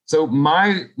difficult. So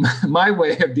my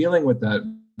way of dealing with that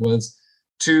was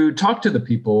to talk to the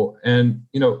people, and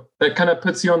that kind of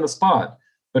puts you on the spot.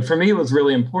 But for me, it was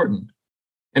really important.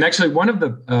 And actually, one of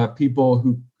the people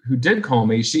who did call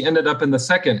me, she ended up in the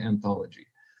second anthology,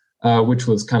 which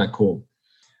was kind of cool.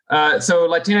 So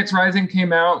Latinx Rising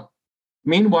came out.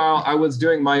 Meanwhile, I was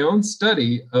doing my own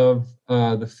study of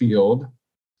the field,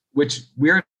 which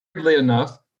weirdly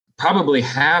enough, probably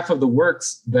half of the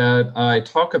works that I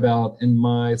talk about in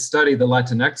my study, the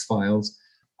Latinx Files,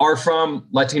 are from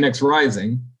Latinx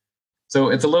Rising. So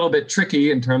it's a little bit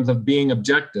tricky in terms of being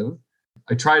objective.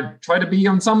 I try to be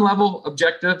on some level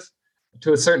objective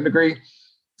to a certain degree,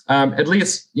 at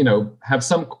least, have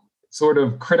some sort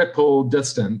of critical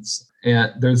distance.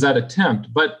 And there's that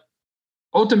attempt. But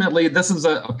ultimately, this is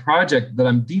a project that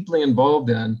I'm deeply involved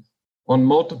in on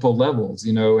multiple levels,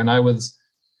 and I was,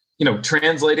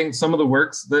 translating some of the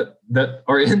works that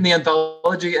are in the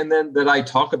anthology and then that I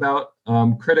talk about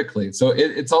critically. So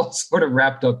it's all sort of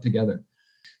wrapped up together.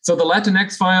 So the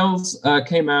Latinx Files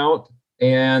came out,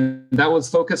 and that was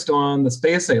focused on the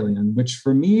space alien, which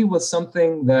for me was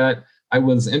something that I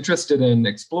was interested in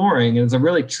exploring. It's a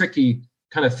really tricky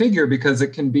kind of figure because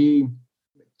it can be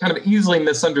kind of easily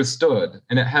misunderstood,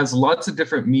 and it has lots of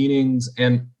different meanings,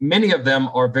 and many of them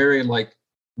are very like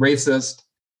racist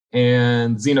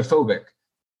and xenophobic,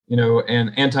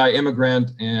 and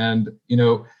anti-immigrant, and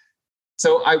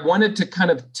so I wanted to kind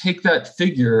of take that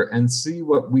figure and see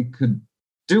what we could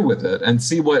do with it, and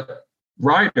see what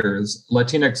writers,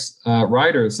 Latinx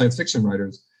writers, science fiction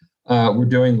writers, were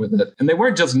doing with it. And they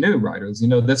weren't just new writers.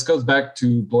 This goes back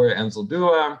to Gloria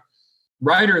Anzaldúa,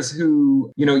 writers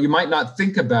who, you might not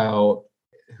think about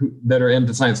that are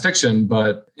into science fiction,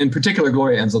 but in particular,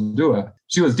 Gloria Anzaldúa,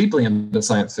 she was deeply into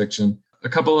science fiction. A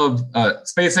couple of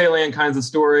space alien kinds of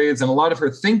stories, and a lot of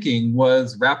her thinking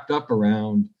was wrapped up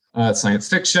around science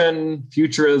fiction,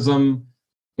 futurism,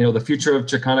 the future of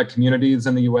Chicana communities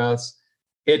in the U.S.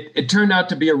 It turned out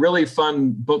to be a really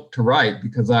fun book to write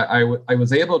because I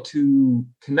was able to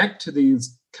connect to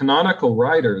these canonical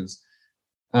writers,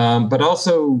 but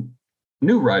also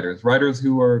new writers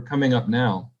who are coming up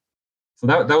now. So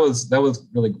that was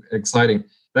really exciting.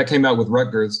 That came out with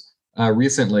Rutgers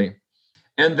recently.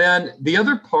 And then the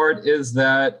other part is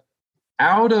that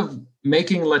out of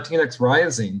making Latinx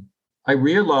Rising, I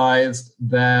realized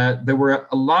that there were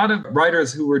a lot of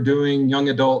writers who were doing young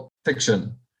adult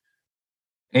fiction.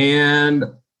 And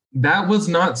that was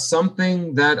not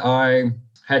something that I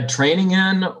had training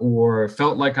in or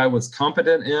felt like I was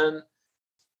competent in.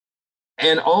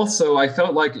 And also, I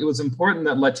felt like it was important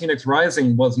that Latinx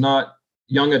Rising was not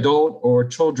young adult or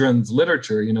children's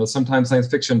literature. You know, sometimes science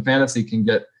fiction, fantasy can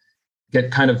get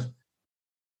kind of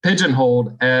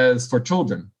pigeonholed as for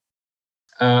children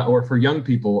or for young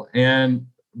people. And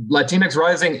Latinx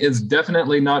Rising is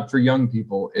definitely not for young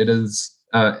people. It is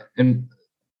in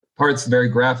parts very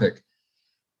graphic.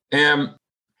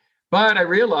 But I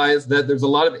realized that there's a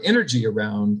lot of energy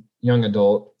around young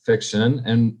adult fiction,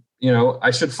 and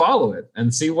I should follow it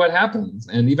and see what happens.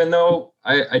 And even though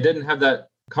I didn't have that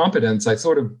competence, I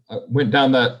sort of went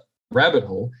down that rabbit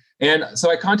hole. And so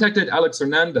I contacted Alex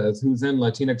Hernandez, who's in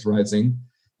Latinx Rising,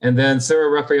 and then Sarah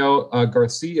Rafael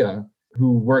Garcia,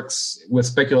 who works with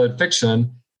speculative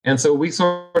fiction. And so we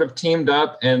sort of teamed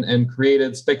up and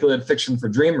created Speculative Fiction for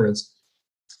Dreamers,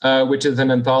 which is an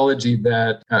anthology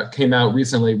that came out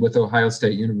recently with Ohio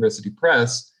State University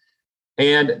Press.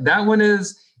 And that one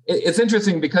it's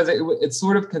interesting because it's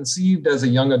sort of conceived as a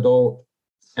young adult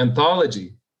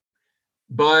anthology.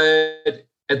 But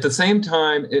at the same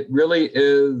time, it really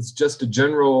is just a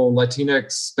general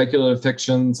Latinx speculative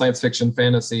fiction, science fiction,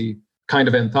 fantasy kind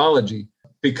of anthology.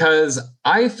 Because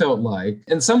I felt like,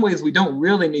 in some ways, we don't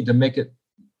really need to make it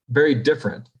very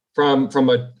different from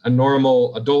a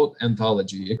normal adult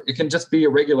anthology. It can just be a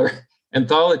regular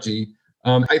anthology.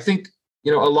 I think,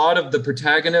 a lot of the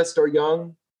protagonists are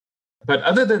young. But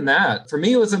other than that, for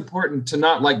me, it was important to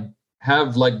not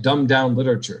have dumbed down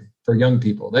literature for young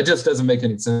people. That just doesn't make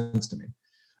any sense to me.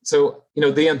 So,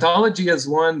 the anthology is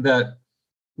one that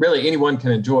really anyone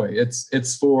can enjoy.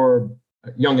 It's for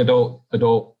young adult,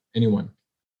 anyone.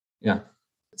 Yeah.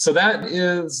 So that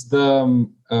is the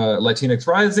Latinx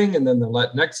Rising, and then the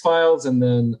Latinx Files, and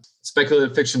then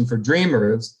Speculative Fiction for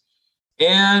Dreamers.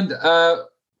 And I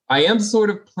am sort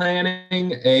of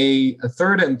planning a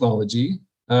third anthology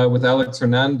with Alex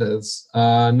Hernandez,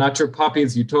 Nacho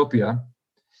Papi's Utopia.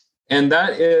 And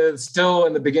that is still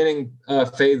in the beginning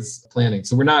phase planning.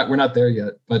 So we're not there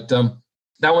yet, but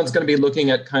that one's going to be looking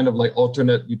at kind of like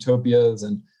alternate utopias,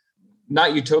 and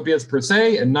not utopias per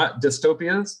se and not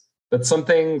dystopias, but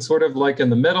something sort of like in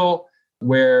the middle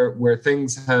where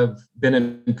things have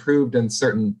been improved in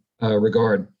certain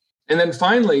regard. And then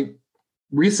finally,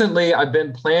 recently I've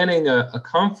been planning a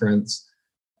conference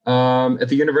at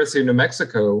the University of New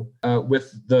Mexico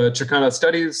with the Chicana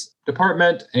Studies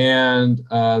Department and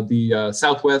the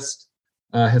Southwest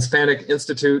Hispanic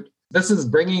Institute. This is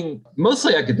bringing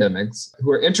mostly academics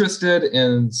who are interested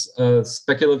in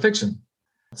speculative fiction,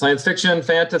 science fiction,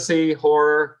 fantasy,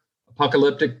 horror,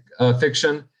 apocalyptic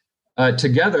fiction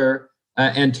together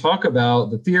and talk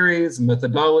about the theories,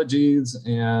 methodologies,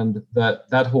 and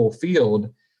that whole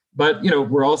field. But,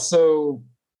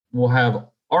 we'll have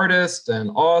artists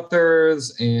and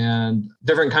authors and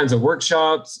different kinds of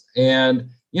workshops. And,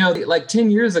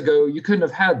 10 years ago, you couldn't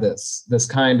have had this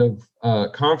kind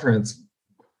of conference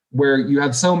where you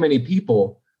have so many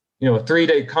people, a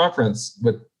 3-day conference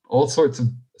with all sorts of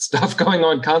stuff going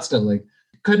on constantly.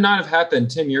 Could not have happened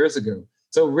 10 years ago.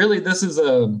 So really, this is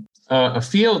a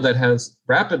field that has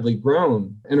rapidly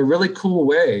grown in a really cool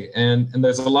way. And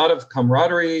there's a lot of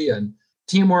camaraderie and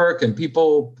teamwork and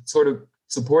people sort of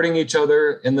supporting each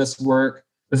other in this work.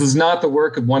 This is not the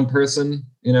work of one person.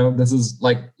 This is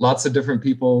like lots of different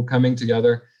people coming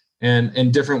together and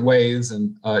in different ways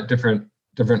and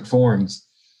different forms.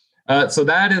 So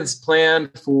that is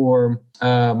planned for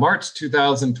March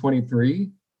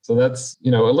 2023. So that's, a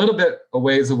little bit a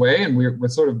ways away, and we're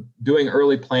sort of doing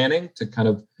early planning to kind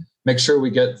of make sure we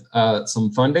get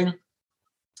some funding.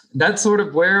 That's sort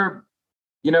of where,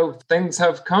 things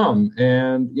have come.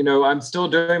 And, I'm still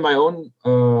doing my own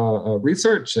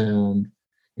research and,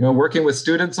 working with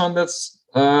students on this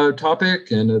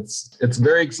topic, and it's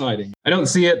very exciting. I don't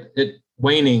see it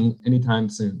waning anytime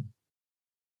soon.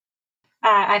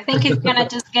 I think it's going to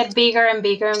just get bigger and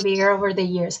bigger and bigger over the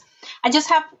years. I just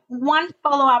have one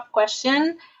follow-up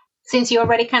question, since you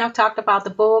already kind of talked about the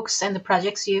books and the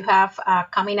projects you have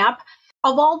coming up.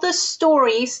 Of all the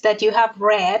stories that you have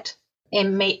read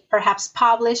and may perhaps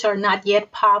published or not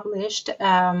yet published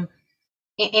in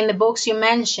the books you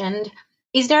mentioned,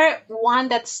 is there one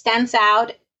that stands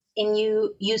out and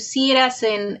you see it as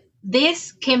in,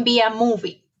 this can be a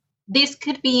movie? this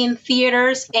could be in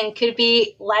theaters and could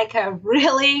be like a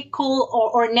really cool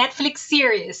or Netflix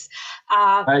series.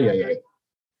 I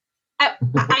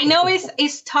know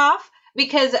it's tough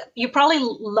because you probably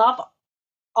love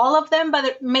all of them,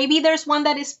 but maybe there's one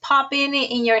that is popping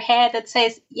in your head that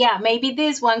says, yeah, maybe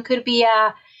this one could be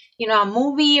a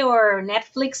movie or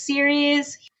Netflix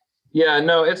series. Yeah,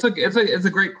 no, it's a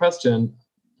great question.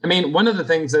 I mean, one of the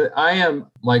things that I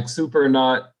am like super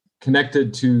not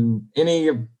connected to any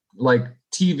like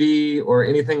TV or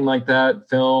anything like that,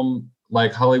 film,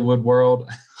 like Hollywood world.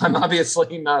 I'm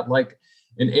obviously not like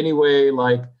in any way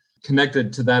like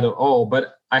connected to that at all,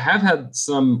 but I have had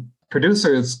some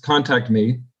producers contact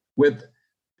me with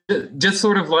just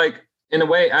sort of like, in a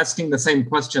way, asking the same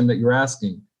question that you're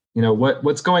asking.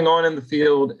 What's going on in the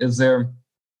field? Is there,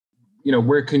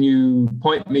 where can you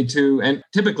point me to? And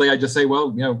typically I just say,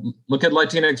 well, look at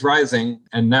Latinx Rising.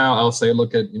 And now I'll say,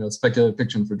 look at, Speculative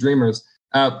Fiction for Dreamers.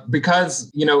 Because,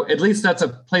 at least that's a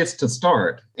place to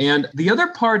start. And the other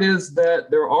part is that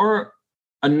there are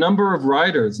a number of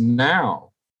writers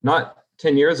now, not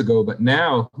 10 years ago, but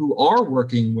now who are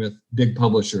working with big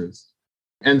publishers.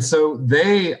 And so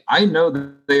I know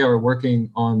that they are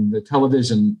working on the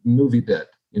television movie bit,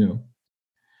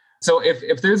 So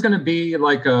if there's going to be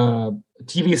like a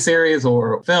TV series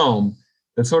or a film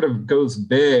that sort of goes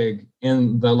big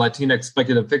in the Latinx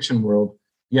speculative fiction world,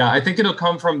 yeah, I think it'll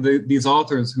come from these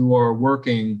authors who are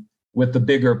working with the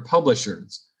bigger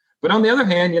publishers. But on the other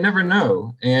hand, you never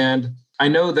know. And I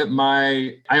know that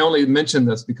I only mention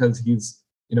this because he's,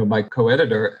 my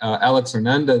co-editor, Alex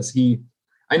Hernandez,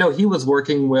 I know he was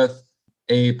working with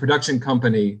a production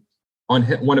company on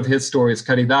one of his stories,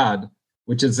 Caridad,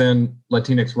 which is in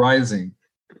Latinx Rising,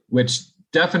 which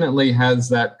definitely has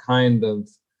that kind of,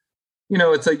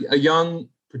 it's a young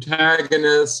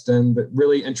protagonist and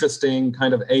really interesting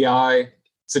kind of AI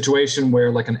situation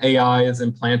where like an AI is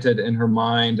implanted in her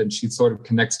mind and she sort of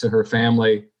connects to her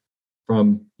family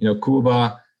from,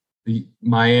 Cuba, the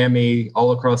Miami,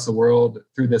 all across the world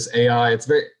through this AI. It's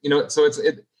very, so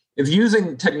it's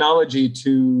using technology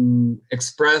to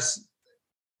express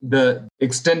the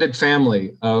extended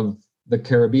family of the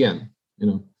Caribbean,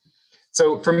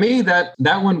 So for me, that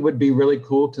one would be really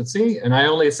cool to see. And I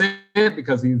only say it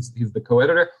because he's the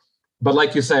co-editor. But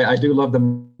like you say, I do love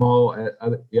them all.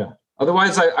 Yeah.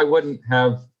 Otherwise, I wouldn't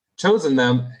have chosen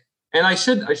them. And I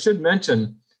should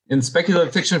mention, in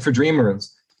Speculative Fiction for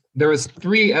Dreamers, there was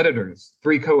 3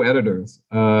 co-editors,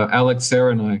 Alex,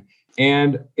 Sarah, and I.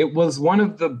 And it was one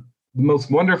of the most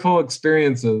wonderful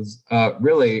experiences,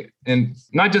 really, and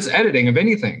not just editing of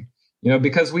anything.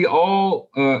 Because we all,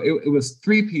 it was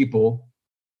 3 people,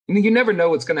 and you never know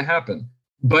what's going to happen.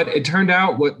 But it turned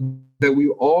out that we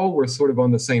all were sort of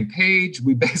on the same page.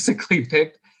 We basically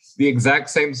picked the exact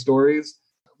same stories.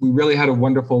 We really had a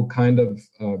wonderful kind of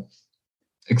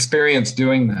experience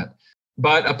doing that.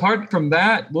 But apart from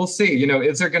that, we'll see.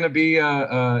 Is there going to be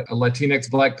a Latinx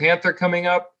Black Panther coming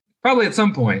up? Probably at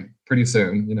some point pretty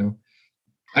soon,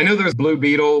 I know there's Blue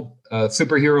Beetle, a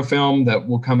superhero film that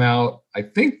will come out, I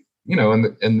think, in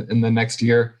the next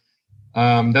year.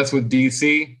 That's with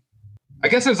DC. I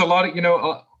guess there's a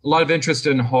lot of interest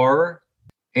in horror,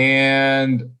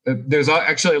 and there's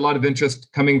actually a lot of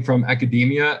interest coming from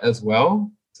academia as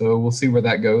well. So we'll see where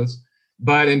that goes.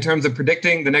 But in terms of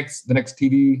predicting the next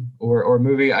TV or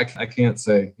movie, I can't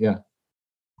say. Yeah.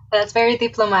 That's very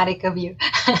diplomatic of you.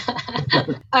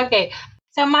 Okay.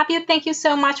 So Matthew, thank you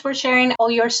so much for sharing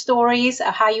all your stories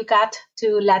of how you got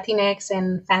to Latinx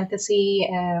and fantasy,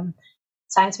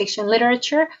 science fiction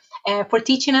literature, for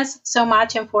teaching us so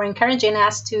much and for encouraging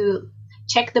us to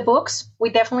check the books. We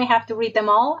definitely have to read them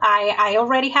all. I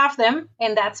already have them,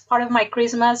 and that's part of my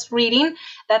Christmas reading.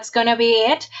 That's going to be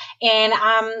it. And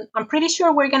I'm pretty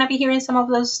sure we're going to be hearing some of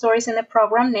those stories in the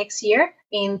program next year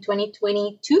in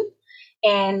 2022.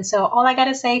 And so all I got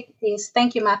to say is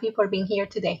thank you, Matthew, for being here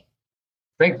today.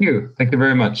 Thank you. Thank you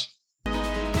very much.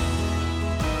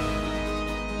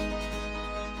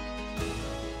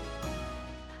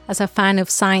 As a fan of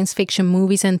science fiction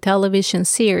movies and television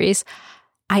series,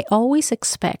 I always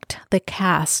expect the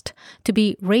cast to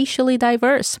be racially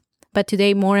diverse. But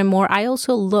today, more and more, I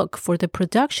also look for the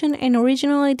production and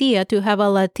original idea to have a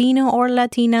Latino or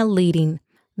Latina leading.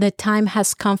 The time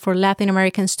has come for Latin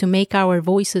Americans to make our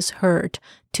voices heard,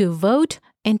 to vote,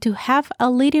 and to have a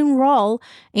leading role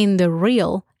in the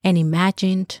real and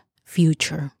imagined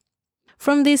future.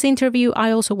 From this interview, I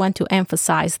also want to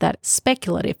emphasize that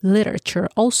speculative literature,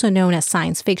 also known as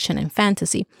science fiction and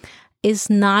fantasy, is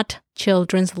not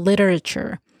children's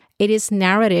literature. It is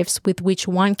narratives with which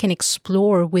one can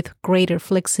explore with greater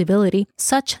flexibility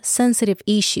such sensitive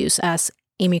issues as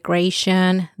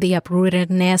immigration, the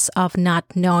uprootedness of not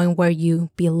knowing where you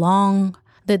belong,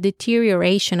 the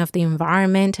deterioration of the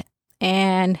environment,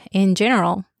 and, in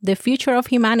general, the future of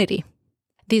humanity.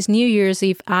 This New Year's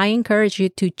Eve, I encourage you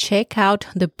to check out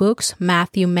the books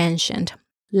Matthew mentioned,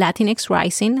 Latinx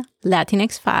Rising,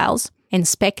 Latinx Files, and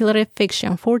Speculative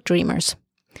Fiction for Dreamers.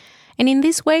 And in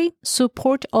this way,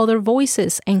 support other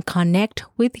voices and connect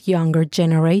with younger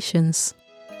generations.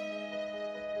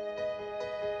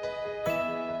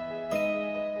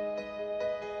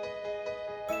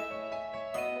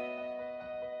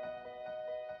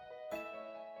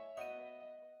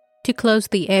 To close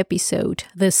the episode,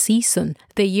 the season,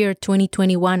 the year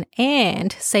 2021,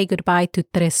 and say goodbye to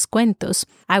Tres Cuentos,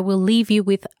 I will leave you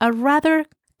with a rather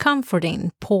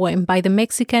comforting poem by the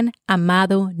Mexican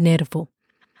Amado Nervo.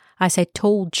 As I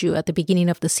told you at the beginning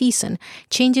of the season,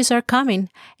 changes are coming,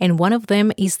 and one of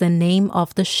them is the name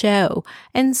of the show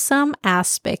and some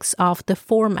aspects of the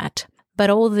format. But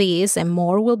all these and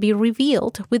more will be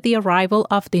revealed with the arrival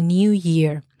of the new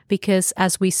year, because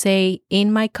as we say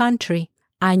in my country,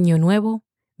 Año Nuevo,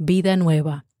 Vida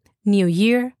Nueva. New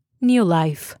year, new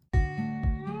life.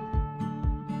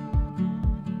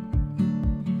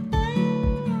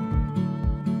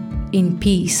 In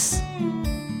peace.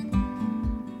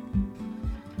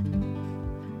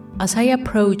 As I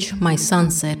approach my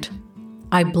sunset,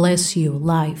 I bless you,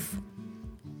 life.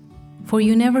 For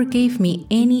you never gave me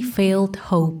any failed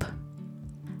hope,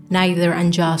 neither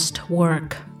unjust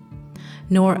work,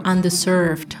 nor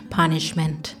undeserved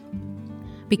punishment.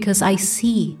 Because I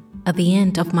see at the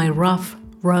end of my rough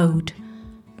road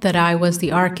that I was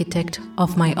the architect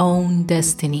of my own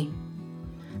destiny.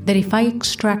 That if I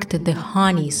extracted the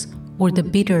honeys or the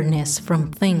bitterness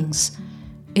from things,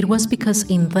 it was because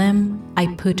in them I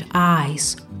put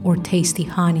eyes or tasty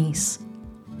honeys.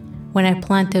 When I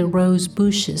planted rose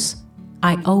bushes,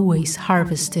 I always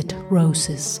harvested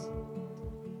roses.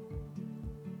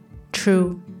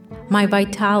 True, my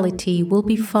vitality will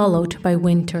be followed by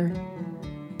winter.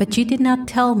 But you did not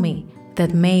tell me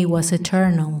that May was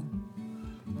eternal.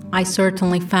 I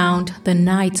certainly found the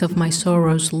nights of my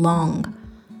sorrows long,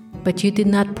 but you did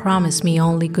not promise me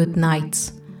only good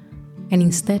nights, and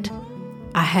instead,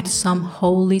 I had some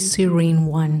wholly serene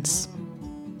ones.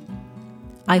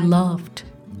 I loved,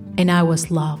 and I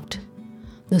was loved.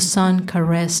 The sun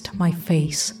caressed my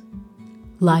face.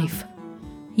 Life,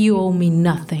 you owe me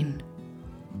nothing.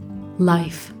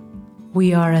 Life,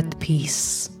 we are at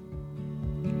peace.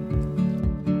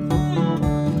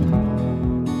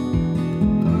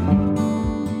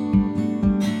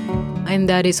 And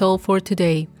that is all for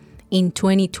today. In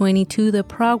 2022, the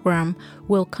program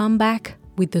will come back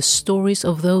with the stories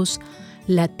of those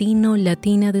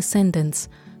Latino-Latina descendants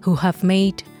who have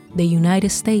made the United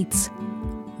States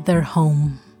their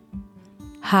home.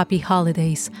 Happy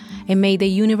holidays, and may the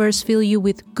universe fill you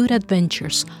with good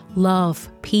adventures, love,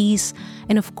 peace,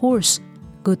 and of course,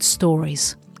 good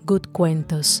stories, good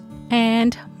cuentos,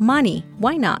 and money.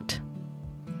 Why not?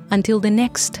 Until the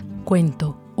next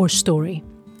cuento or story.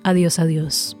 Adiós,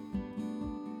 adiós.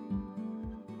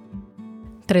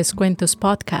 Tres Cuentos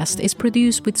podcast is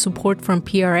produced with support from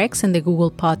PRX and the Google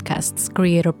Podcasts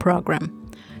Creator Program.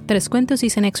 Tres Cuentos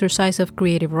is an exercise of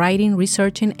creative writing,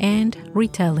 researching, and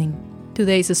retelling.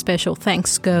 Today's special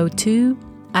thanks go to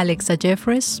Alexa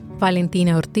Jeffres,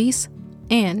 Valentina Ortiz,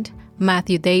 and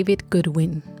Matthew David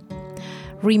Goodwin.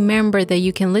 Remember that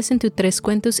you can listen to Tres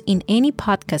Cuentos in any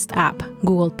podcast app,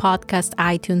 Google Podcast,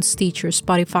 iTunes, Stitcher,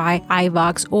 Spotify,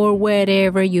 iVoox, or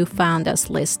wherever you found us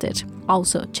listed.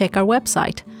 Also, check our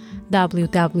website,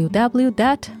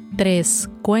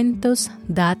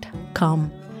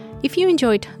 www.trescuentos.com. If you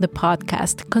enjoyed the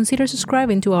podcast, consider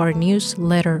subscribing to our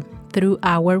newsletter through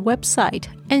our website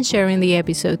and sharing the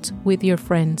episodes with your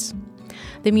friends.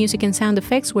 The music and sound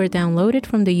effects were downloaded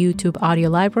from the YouTube audio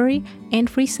library and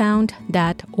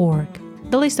freesound.org.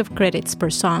 The list of credits per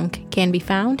song can be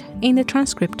found in the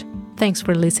transcript. Thanks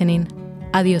for listening.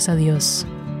 Adiós, adiós.